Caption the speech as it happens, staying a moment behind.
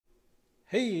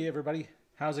Hey everybody,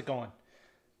 how's it going?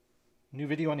 New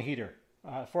video on the heater.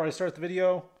 Before I start the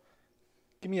video,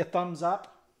 give me a thumbs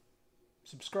up,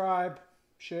 subscribe,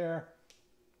 share,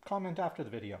 comment after the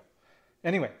video.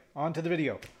 Anyway, on to the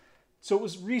video. So it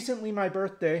was recently my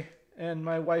birthday and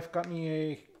my wife got me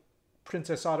a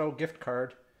Princess Auto gift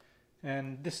card,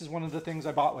 and this is one of the things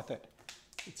I bought with it.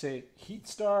 It's a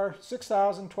Heatstar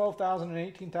 6,000, 12,000, and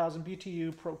 18,000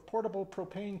 BTU portable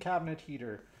propane cabinet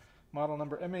heater. Model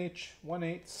number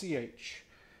MH18CH.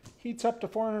 Heats up to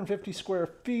 450 square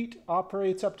feet,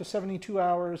 operates up to 72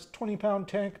 hours, 20-pound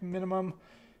tank minimum,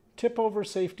 tip over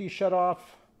safety shutoff,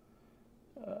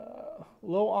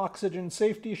 low oxygen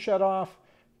safety shutoff,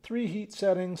 3 heat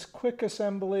settings, quick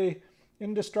assembly,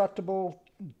 indestructible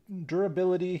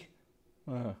durability.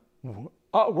 We're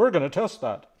going to test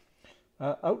that.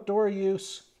 Outdoor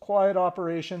use, quiet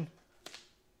operation.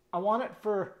 I want it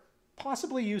for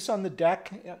possibly use on the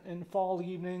deck in fall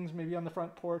evenings, maybe on the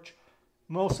front porch.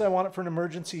 Mostly I want it for an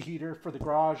emergency heater for the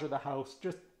garage or the house.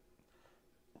 Just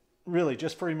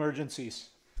for emergencies.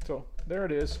 So there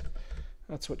it is.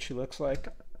 That's what she looks like.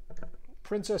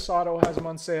 Princess Auto has them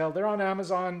on sale. They're on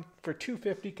Amazon for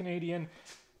 $2.50 Canadian.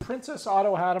 Princess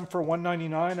Auto had them for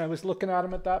 $1.99. I was looking at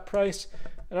them at that price,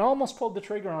 and I almost pulled the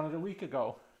trigger on it a week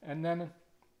ago. And then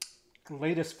the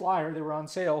latest flyer, they were on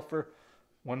sale for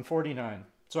 $1.49.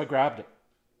 So I grabbed it.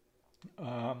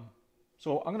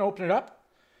 So I'm going to open it up.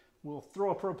 We'll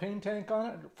throw a propane tank on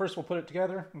it. First we'll put it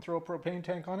together and throw a propane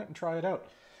tank on it and try it out.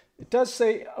 It does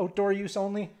say outdoor use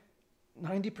only.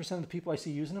 90% of the people I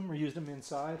see using them are using them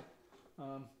inside.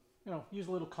 Use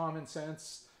a little common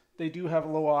sense. They do have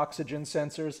low oxygen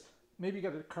sensors. Maybe you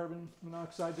got a carbon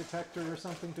monoxide detector or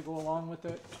something to go along with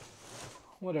it.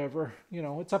 Whatever.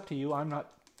 It's up to you. I'm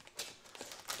not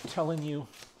telling you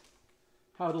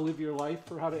how to live your life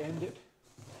or how to end it.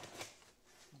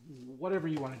 Whatever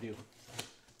you want to do.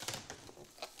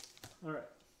 All right.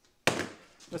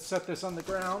 Let's set this on the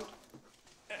ground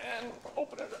and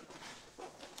open it up.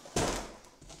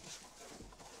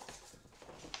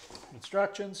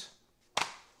 Instructions.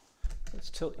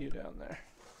 Let's tilt you down there.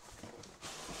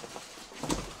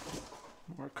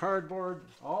 More cardboard.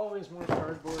 Always more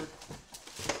cardboard.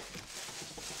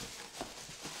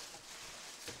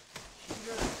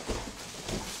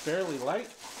 Fairly light.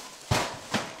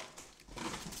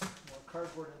 More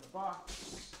cardboard in the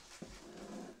box.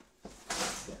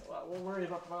 Yeah, well, we'll worry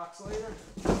about the box later.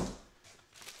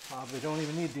 Probably don't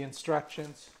even need the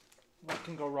instructions. What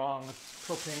can go wrong with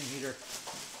propane heater?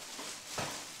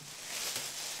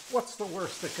 What's the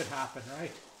worst that could happen,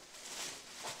 right?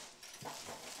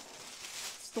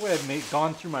 It's the way I've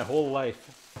gone through my whole life.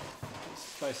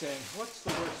 Just by saying, what's the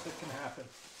worst that can happen?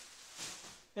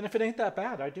 And if it ain't that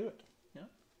bad, I do it.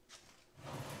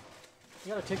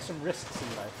 You gotta take some risks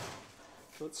in life.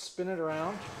 So let's spin it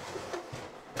around.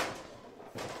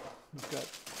 We've got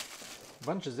a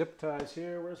bunch of zip ties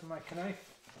here. Where's my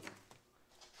knife?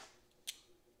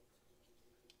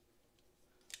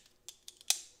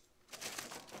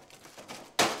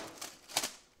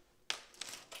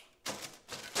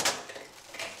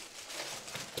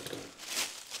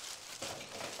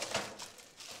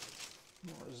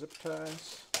 More zip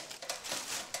ties.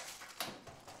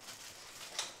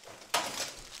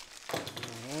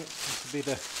 This will be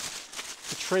the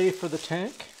tray for the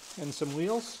tank and some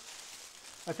wheels.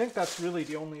 I think that's really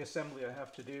the only assembly I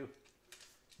have to do.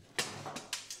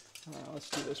 Let's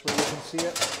do this where you can see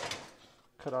it.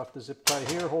 Cut off the zip tie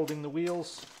here, holding the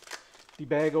wheels, the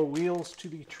bag of wheels to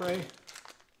the tray.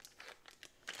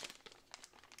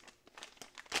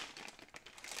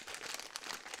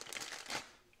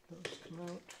 Those come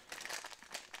out.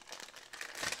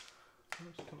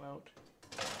 Those come out.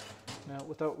 Now,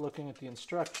 without looking at the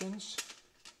instructions,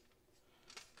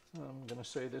 I'm going to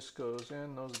say this goes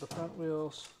in. Those are the front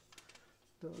wheels.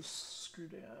 Those screw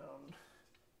down.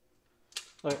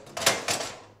 Like,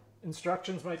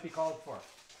 instructions might be called for.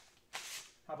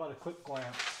 How about a quick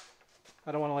glance?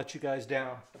 I don't want to let you guys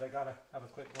down, but I got to have a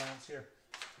quick glance here.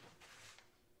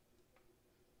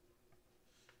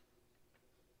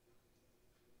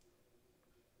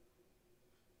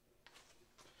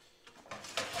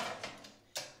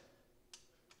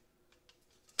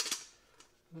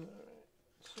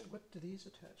 So what do these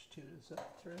attach to? Is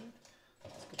that thread?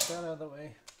 Let's get that out of the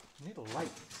way. I need a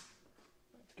light.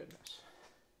 My goodness.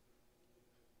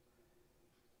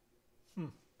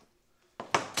 I'm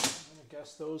going to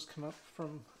guess those come up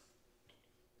from...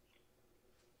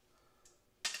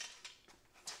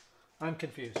 I'm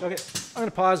confused. Okay, I'm going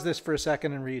to pause this for a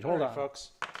second and read. Hold on, folks.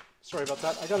 Sorry about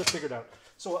that. I got it figured out.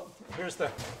 So here's the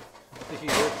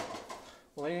heater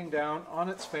laying down on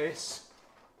its face.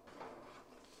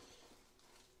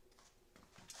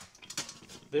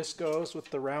 This goes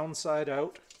with the round side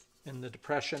out and the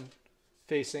depression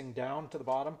facing down to the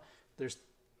bottom. There's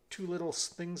two little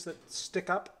things that stick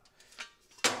up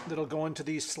that'll go into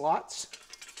these slots,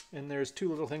 and there's two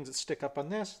little things that stick up on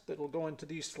this that'll go into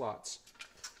these slots.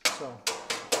 So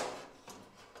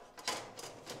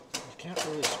you can't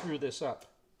really screw this up.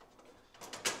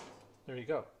 There you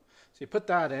go. So you put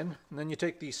that in, and then you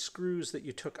take these screws that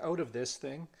you took out of this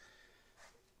thing,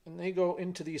 and they go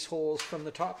into these holes from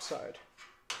the top side.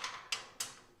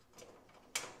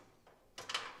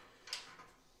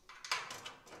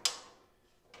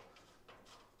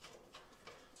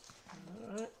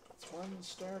 Alright, that's one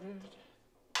started.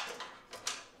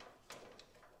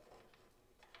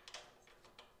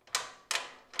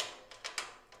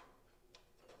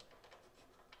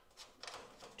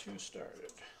 Two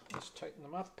started. Let's tighten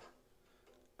them up.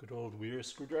 Good old Weir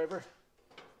screwdriver.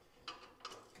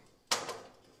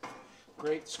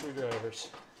 Great screwdrivers.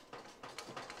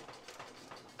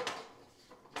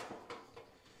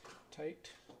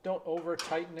 Tight. Don't over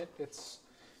tighten it.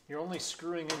 You're only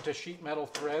screwing into sheet metal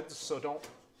threads, so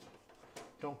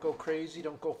don't go crazy.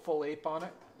 Don't go full ape on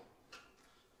it.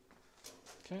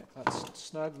 Okay, that's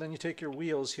snug. Then you take your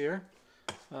wheels here.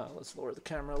 Let's lower the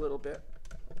camera a little bit.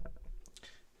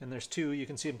 And there's two, you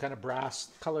can see them kind of brass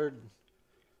colored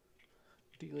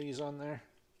dealies on there.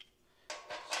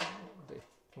 So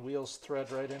the wheels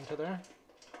thread right into there.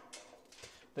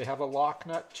 They have a lock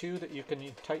nut too that you can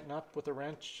tighten up with a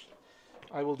wrench.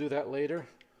 I will do that later.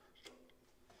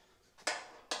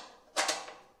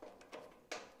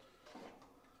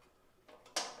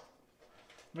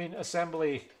 I mean,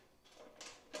 assembly,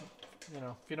 you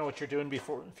know, if you know what you're doing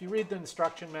before, if you read the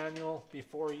instruction manual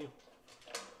before you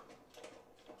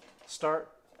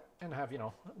start and have, you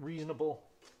know, reasonable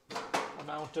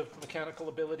amount of mechanical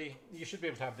ability, you should be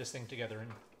able to have this thing together in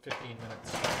 15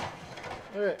 minutes.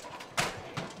 All right,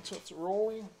 so it's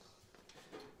rolling.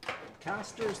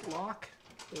 Casters lock.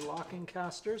 They're locking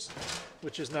casters,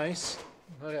 which is nice.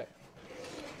 Okay,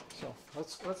 so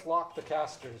let's lock the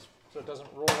casters so it doesn't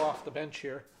roll off the bench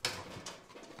here.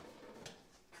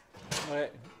 All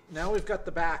right, now we've got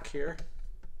the back here,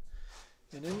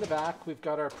 and in the back we've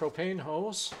got our propane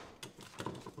hose.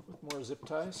 More zip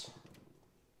ties.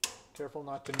 Careful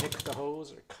not to nick the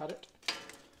hose or cut it.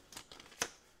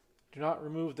 Do not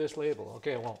remove this label.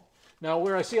 Okay, I won't. Now,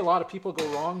 where I see a lot of people go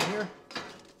wrong here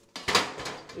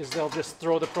is they'll just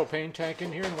throw the propane tank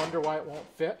in here and wonder why it won't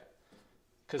fit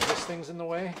because this thing's in the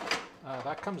way.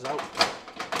 That comes out.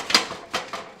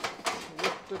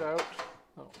 Lift it out.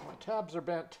 Oh, my tabs are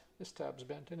bent. This tab's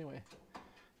bent anyway.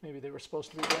 Maybe they were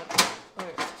supposed to be bent.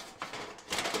 Okay.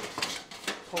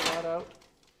 Pull that out.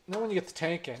 And then when you get the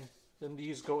tank in, then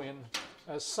these go in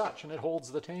as such, and it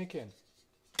holds the tank in.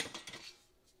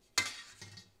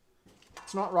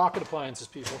 It's not rocket appliances,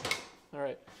 people. All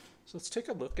right, so let's take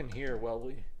a look in here while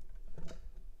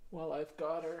I've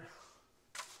got her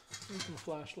using the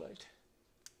flashlight.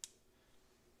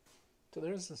 So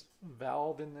there's this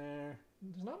valve in there.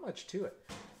 There's not much to it.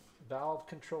 Valve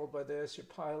controlled by this, your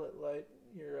pilot light,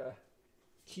 your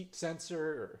heat sensor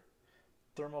or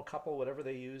thermocouple, whatever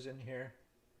they use in here.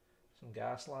 Some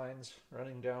gas lines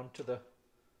running down to the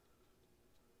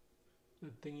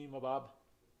thingy-mabob.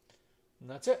 And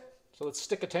that's it. So let's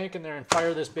stick a tank in there and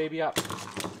fire this baby up.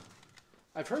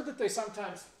 I've heard that they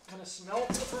sometimes kind of smell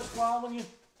for the first while when you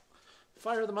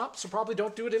fire them up, so probably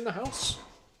don't do it in the house.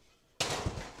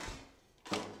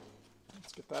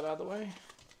 Let's get that out of the way.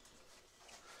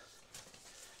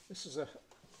 This is a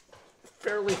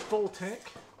fairly full tank.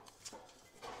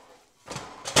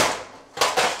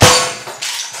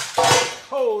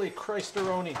 Holy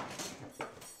Christ-a-roni.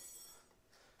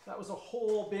 That was a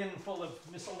whole bin full of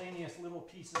miscellaneous little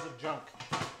pieces of junk.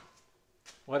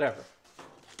 Whatever.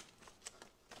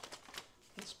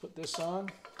 Let's put this on.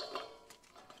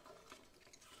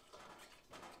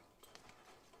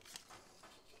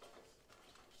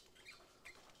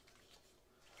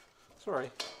 Sorry,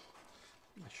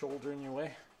 my shoulder in your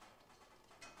way.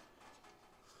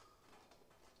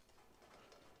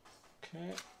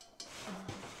 Okay.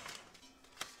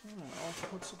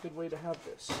 What's a good way to have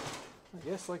this? I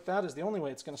guess like that is the only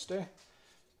way it's going to stay.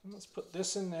 And let's put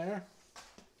this in there.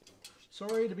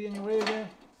 Sorry to be in your way again.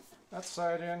 That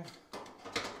side in.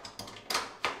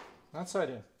 That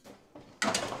side in.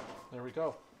 There we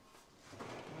go.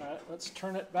 Alright, let's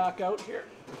turn it back out here.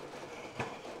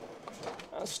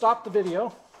 I'll stop the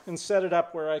video and set it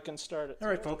up where I can start it.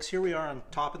 Alright folks, here we are on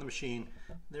top of the machine.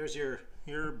 There's your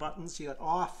buttons. You got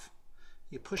off.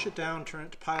 You push it down, turn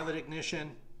it to pilot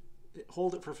ignition.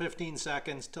 Hold it for 15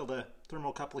 seconds till the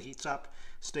thermocouple heats up,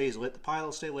 stays lit. The pilot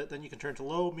will stay lit. Then you can turn to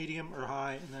low, medium, or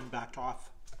high, and then back to off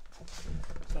So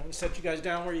I'm going to set you guys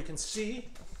down where you can see.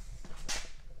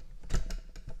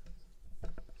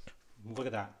 Look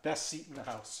at that. Best seat in the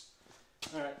house.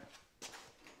 All right.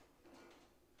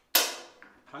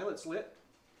 Pilot's lit.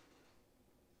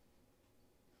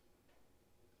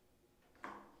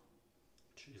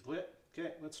 She's lit.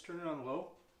 Okay, let's turn it on low.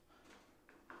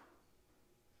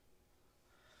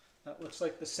 That looks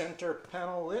like the center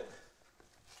panel lit.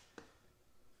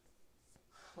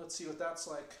 Let's see what that's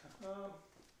like. Let's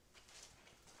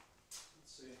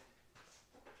see.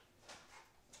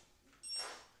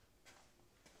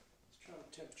 Let's try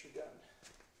the temperature gun.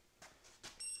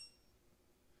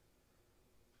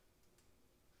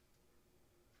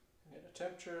 I get a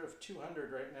temperature of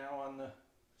 200 right now on the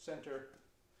center.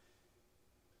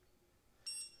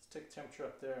 Let's take the temperature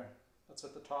up there. That's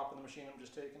at the top of the machine I'm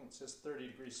just taking. It says 30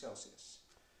 degrees Celsius.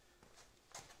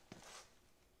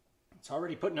 It's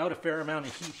already putting out a fair amount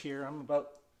of heat here. I'm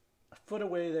about a foot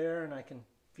away there and I can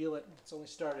feel it. It's only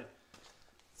started.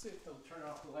 Let's see if they'll turn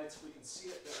off the lights so we can see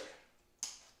it better.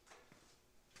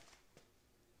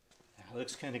 That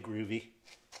looks kind of groovy.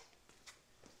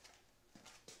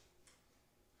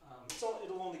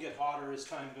 It'll only get hotter as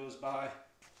time goes by.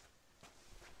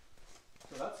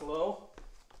 So that's low.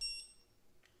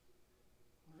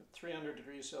 We're at 300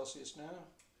 degrees Celsius now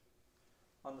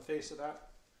on the face of that.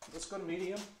 Let's go to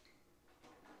medium.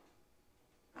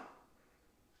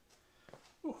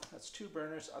 Ooh, that's 2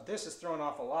 burners. This is throwing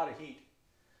off a lot of heat.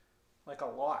 Like a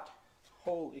lot.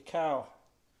 Holy cow.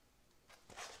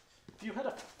 If you had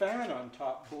a fan on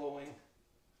top blowing.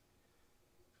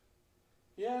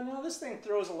 Yeah, no, this thing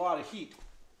throws a lot of heat.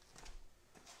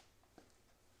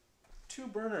 2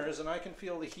 burners and I can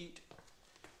feel the heat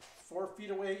 4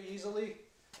 feet away easily.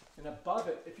 And above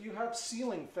it, if you have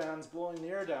ceiling fans blowing the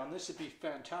air down, this would be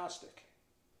fantastic.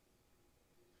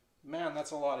 Man,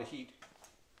 that's a lot of heat.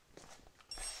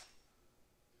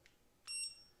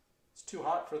 Too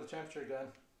hot for the temperature gun.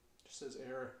 Just says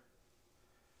error.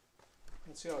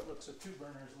 Let's see how it looks with 2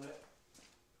 burners lit.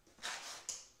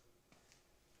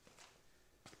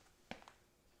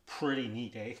 Pretty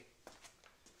neat, eh?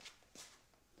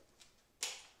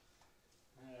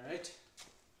 Alright.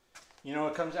 You know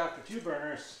what comes after 2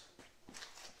 burners?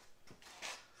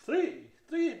 3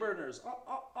 burners.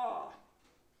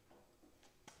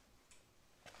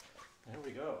 There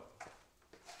we go.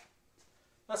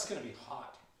 That's going to be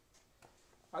hot.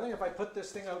 I think if I put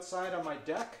this thing outside on my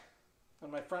deck,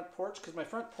 on my front porch, because my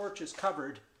front porch is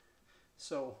covered,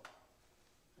 so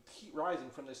the heat rising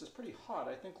from this is pretty hot.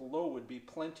 I think low would be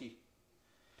plenty.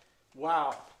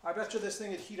 Wow, I bet you this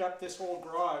thing would heat up this whole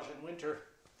garage in winter.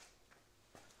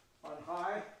 On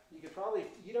high, you could probably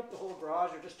heat up the whole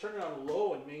garage or just turn it on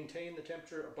low and maintain the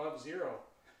temperature above 0.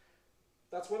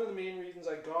 That's one of the main reasons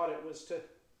I got it, was to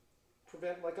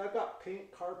prevent, like I've got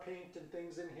paint, car paint and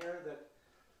things in here that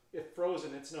if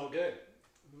frozen, it's no good.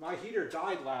 My heater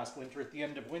died last winter at the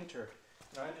end of winter.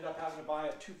 And I ended up having to buy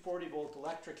a 240 volt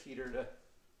electric heater to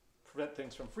prevent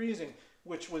things from freezing,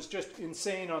 which was just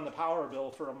insane on the power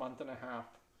bill for a month and a half.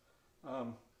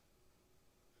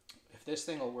 If this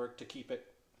thing will work to keep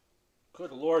it,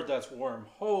 good Lord, that's warm.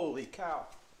 Holy cow.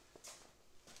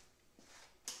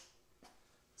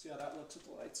 See how that looks with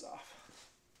the lights off.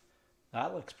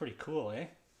 That looks pretty cool, eh?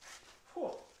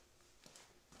 Whew.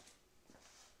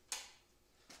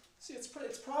 See,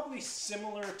 it's probably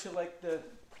similar to like the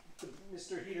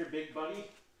Mr. Heater Big Buddy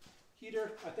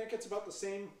heater. I think it's about the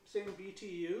same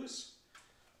BTUs.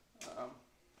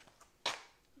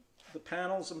 The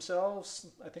panels themselves,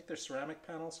 I think they're ceramic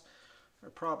panels, are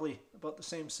probably about the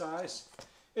same size.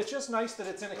 It's just nice that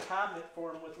it's in a cabinet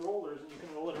form with rollers and you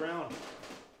can roll it around.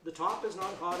 The top is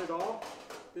not hot at all.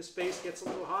 This base gets a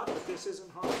little hot, but this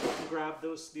isn't hot. You can grab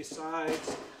these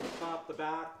sides, top, the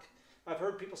back. I've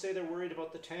heard people say they're worried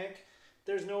about the tank.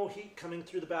 There's no heat coming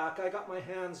through the back. I got my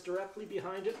hands directly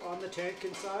behind it on the tank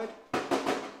inside.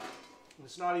 And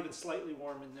it's not even slightly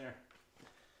warm in there.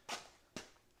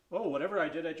 Oh, whatever I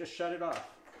did, I just shut it off.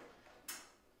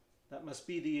 That must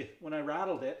be when I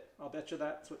rattled it, I'll bet you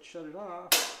that's what shut it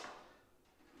off.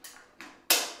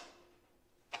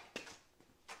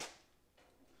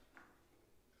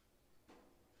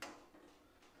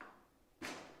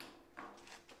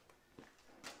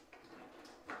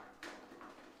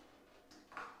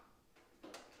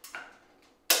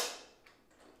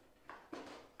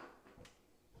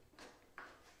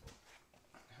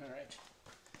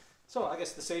 So I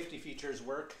guess the safety features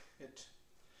work. It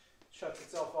shuts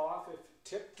itself off if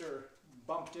tipped or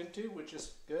bumped into, which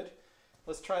is good.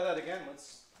 Let's try that again.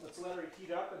 Let's let her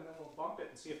heat up and then we'll bump it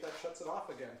and see if that shuts it off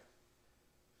again.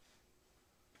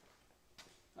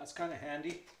 That's kind of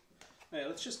handy. Hey,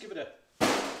 let's just give it a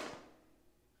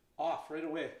off right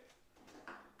away.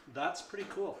 That's pretty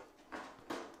cool.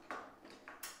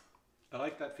 I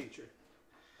like that feature.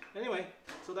 Anyway,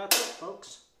 so that's it,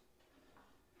 folks.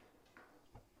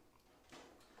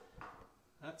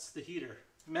 That's the heater.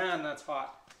 Man, that's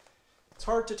hot. It's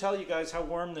hard to tell you guys how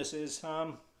warm this is.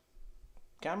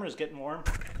 Camera's getting warm.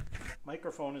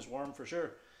 Microphone is warm for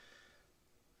sure.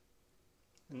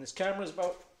 And this camera's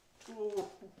about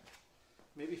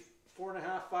maybe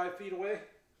 4.5, 5 feet away.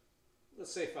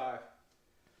 Let's say 5.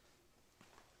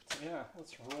 So yeah,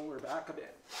 let's roll her back a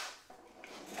bit.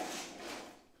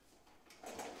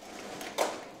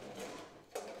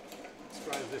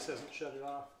 Surprised this hasn't shut it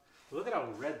off. Look at how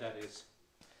red that is.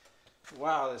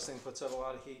 Wow, this thing puts out a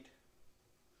lot of heat.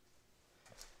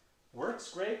 Works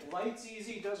great, lights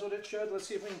easy, does what it should. Let's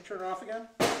see if we can turn it off again.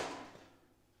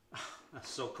 That's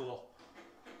so cool.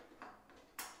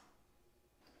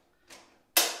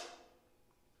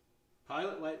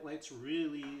 Pilot light lights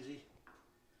really easy.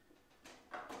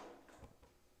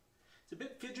 It's a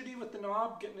bit fidgety with the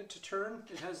knob, getting it to turn.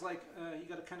 It has like, you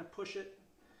got to kind of push it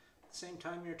at the same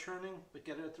time you're turning, but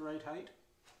get it at the right height.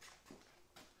 So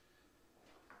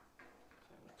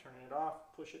I'm turning it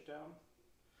off, push it down.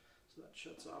 So that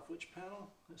shuts off which panel?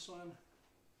 This one.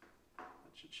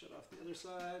 That should shut off the other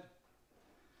side.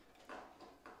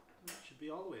 That should be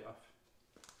all the way off.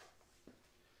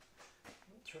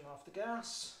 Turn off the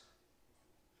gas.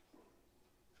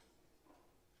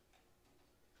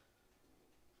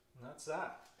 And that's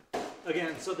that.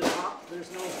 Again, so the top, there's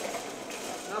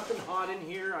nothing hot in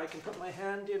here. I can put my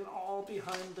hand in all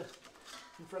behind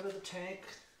in front of the tank.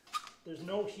 There's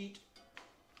no heat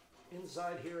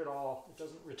inside here at all. It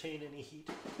doesn't retain any heat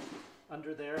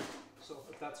under there, so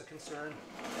if that's a concern.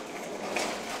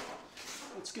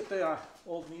 Let's get the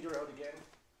old meter out again.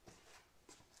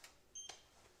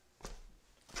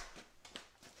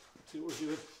 See what we're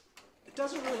doing. It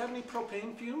doesn't really have any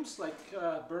propane fumes, like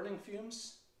burning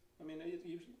fumes. I mean,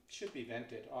 you should be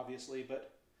vented, obviously,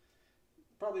 but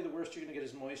probably the worst you're going to get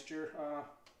is moisture.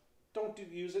 Don't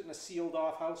use it in a sealed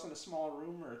off house in a small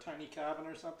room or a tiny cabin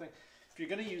or something. If you're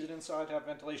going to use it inside, have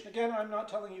ventilation. Again, I'm not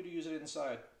telling you to use it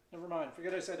inside. Never mind,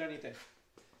 forget I said anything.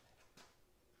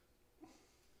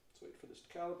 Let's wait for this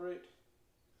to calibrate.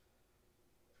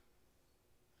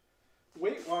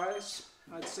 Weight-wise,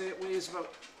 I'd say it weighs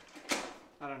about,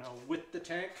 I don't know, with the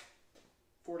tank,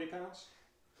 40 pounds.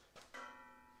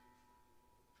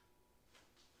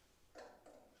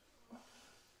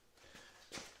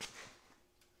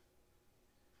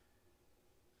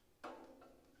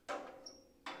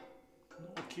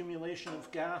 Accumulation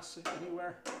of gas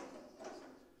anywhere.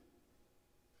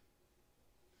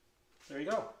 There you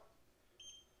go.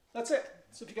 That's it.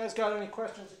 So if you guys got any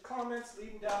questions or comments,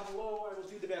 leave them down below. I will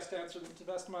do the best to answer them to the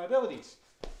best of my abilities.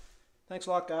 Thanks a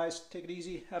lot, guys. Take it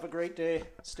easy. Have a great day.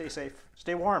 Stay safe.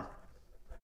 Stay warm.